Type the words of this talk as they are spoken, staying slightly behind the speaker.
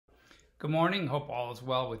Good morning. Hope all is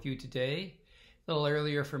well with you today. A little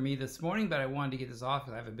earlier for me this morning, but I wanted to get this off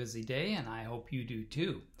because I have a busy day, and I hope you do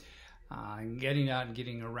too. Getting out and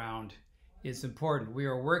getting around is important. We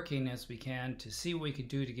are working as we can to see what we can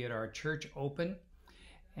do to get our church open,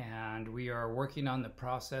 and we are working on the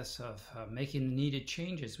process of making the needed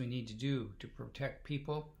changes we need to do to protect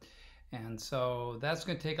people. And so that's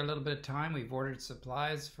going to take a little bit of time. We've ordered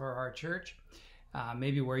supplies for our church.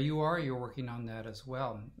 Maybe where you are, you're working on that as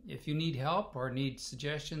well. If you need help or need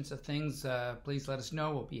suggestions of things, please let us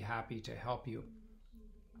know. We'll be happy to help you.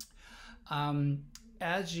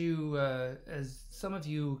 As some of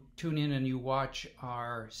you tune in and you watch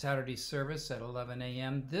our Saturday service at 11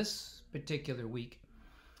 a.m., this particular week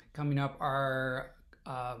coming up, our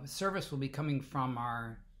service will be coming from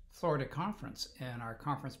our Florida conference, and our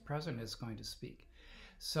conference president is going to speak.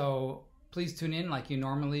 So please tune in like you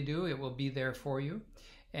normally do. It will be there for you,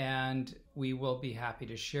 and we will be happy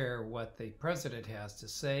to share what the president has to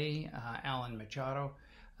say, Alan Machado,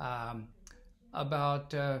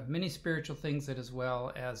 about many spiritual things as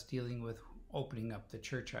well as dealing with opening up the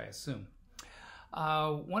church, I assume.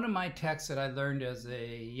 One of my texts that I learned as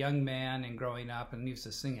a young man and growing up and used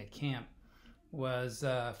to sing at camp was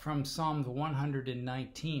from Psalm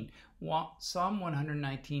 119. Psalm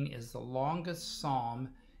 119 is the longest psalm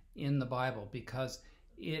in the Bible because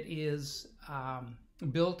it is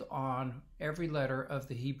built on every letter of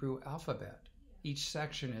the Hebrew alphabet. Each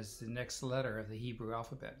section is the next letter of the Hebrew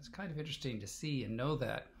alphabet. It's kind of interesting to see and know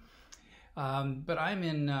that. But I'm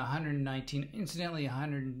in 119. Incidentally,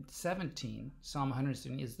 117, Psalm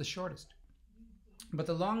 117 is the shortest. But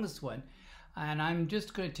the longest one, and I'm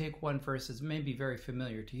just going to take one verse that may be very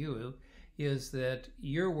familiar to you, is that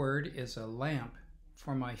your word is a lamp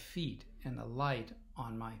for my feet and a light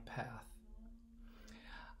on my path.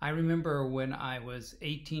 I remember when I was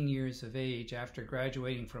 18 years of age, after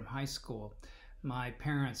graduating from high school, my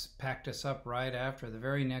parents packed us up right after. The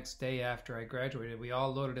very next day after I graduated, we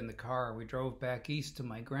all loaded in the car. We drove back east to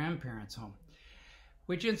my grandparents' home,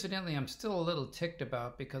 which incidentally I'm still a little ticked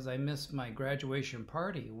about because I missed my graduation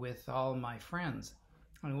party with all my friends.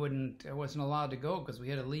 I wasn't allowed to go because we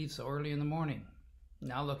had to leave so early in the morning.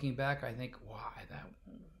 Now looking back, I think, why,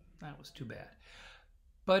 that was too bad.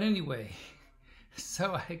 But anyway,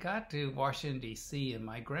 so I got to Washington, D.C., and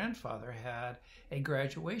my grandfather had a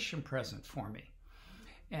graduation present for me.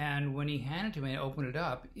 And when he handed it to me and I opened it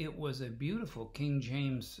up, it was a beautiful King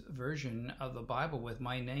James version of the Bible with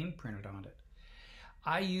my name printed on it.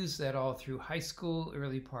 I used that all through high school,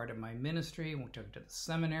 early part of my ministry. We took it to the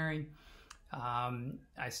seminary.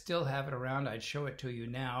 I still have it around. I'd show it to you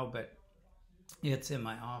now, but it's in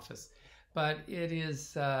my office. But it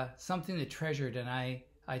is something to treasured, and I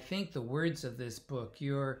think the words of this book,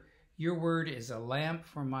 your word is a lamp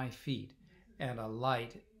for my feet and a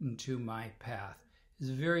light into my path,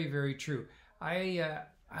 is very, very true. I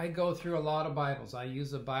go through a lot of Bibles. I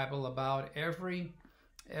use a Bible about every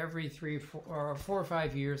 4 or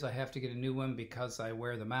 5 years. I have to get a new one because I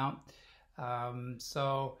wear them out.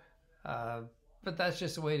 But that's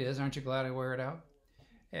just the way it is. Aren't you glad I wear it out?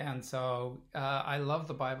 And so I love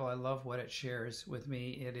the Bible. I love what it shares with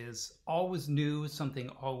me. It is always new, something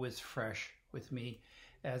always fresh with me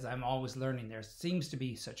as I'm always learning. There seems to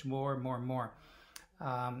be such more and more and more.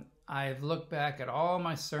 I've looked back at all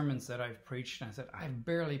my sermons that I've preached, and I said, I've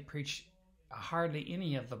barely preached hardly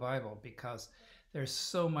any of the Bible because there's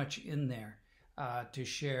so much in there to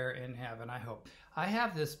share and have, and I hope. I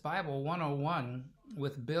have this Bible 101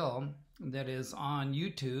 with Bill that is on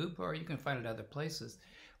YouTube, or you can find it other places,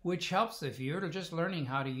 which helps if you're just learning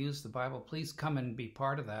how to use the Bible. Please come and be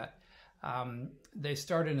part of that. They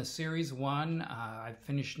start in a series 1. I've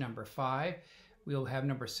finished number 5. We'll have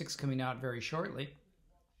number 6 coming out very shortly.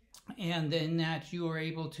 And then that you are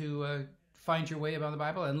able to find your way about the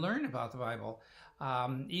Bible and learn about the Bible.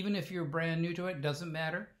 Even if you're brand new to it, doesn't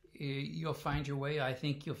matter. You'll find your way. I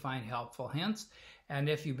think you'll find helpful hints. And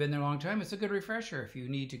if you've been there a long time, it's a good refresher if you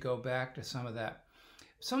need to go back to some of that.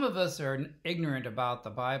 Some of us are ignorant about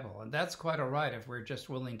the Bible, and that's quite all right if we're just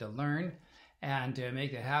willing to learn and to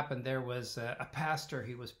make it happen. There was a pastor,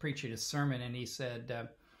 he was preaching a sermon, and he said,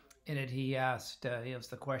 in it he asked, he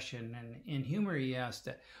asked the question, and in humor he asked,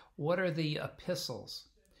 what are the epistles?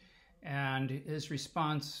 And his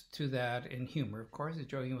response to that in humor, of course, he's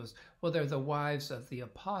joking, was, well, they're the wives of the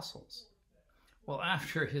apostles. Well,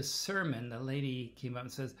 after his sermon, the lady came up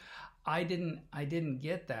and says, I didn't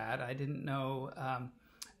get that. I didn't know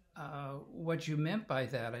what you meant by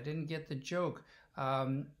that. I didn't get the joke.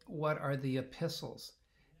 What are the epistles?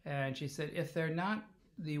 And she said, if they're not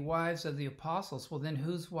the wives of the apostles, well, then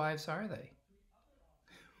whose wives are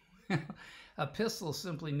they? Epistles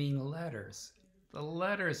simply mean letters. The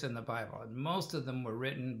letters in the Bible, and most of them were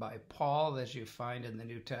written by Paul, as you find in the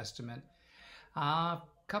New Testament. A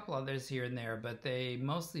couple others here and there, but they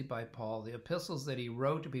mostly by Paul. The epistles that he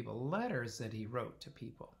wrote to people, letters that he wrote to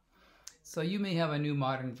people. So you may have a new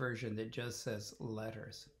modern version that just says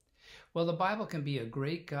letters. Well, the Bible can be a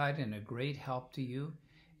great guide and a great help to you.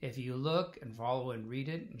 If you look and follow and read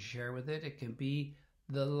it and share with it, it can be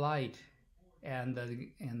the light and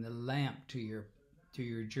the lamp to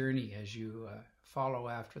your journey as you follow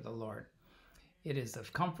after the Lord. It is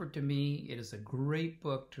of comfort to me. It is a great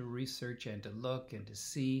book to research and to look and to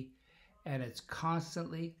see, and it's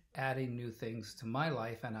constantly adding new things to my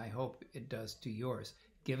life, and I hope it does to yours.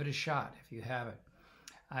 Give it a shot if you haven't.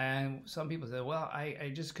 And some people say, well,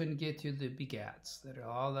 I just couldn't get through the begats, that are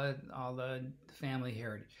all the family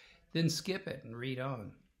heritage. Then skip it and read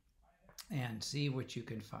on and see what you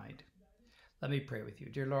can find. Let me pray with you.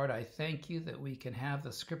 Dear Lord, I thank you that we can have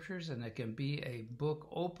the scriptures and it can be a book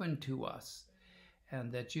open to us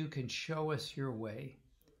and that you can show us your way.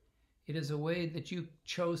 It is a way that you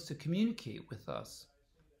chose to communicate with us,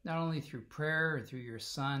 not only through prayer or through your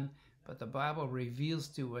Son, but the Bible reveals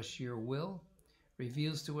to us your will,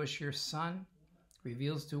 reveals to us your Son,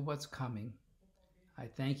 reveals to what's coming. I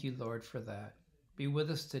thank you, Lord, for that. Be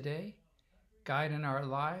with us today. Guide in our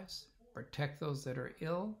lives. Protect those that are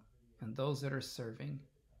ill and those that are serving.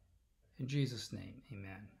 In Jesus' name,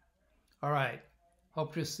 amen. All right.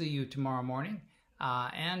 Hope to see you tomorrow morning.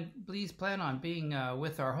 And please plan on being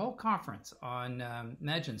with our whole conference on,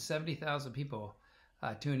 imagine 70,000 people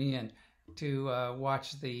tuning in to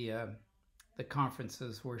watch the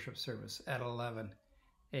conference's worship service at 11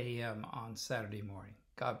 a.m. on Saturday morning.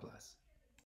 God bless.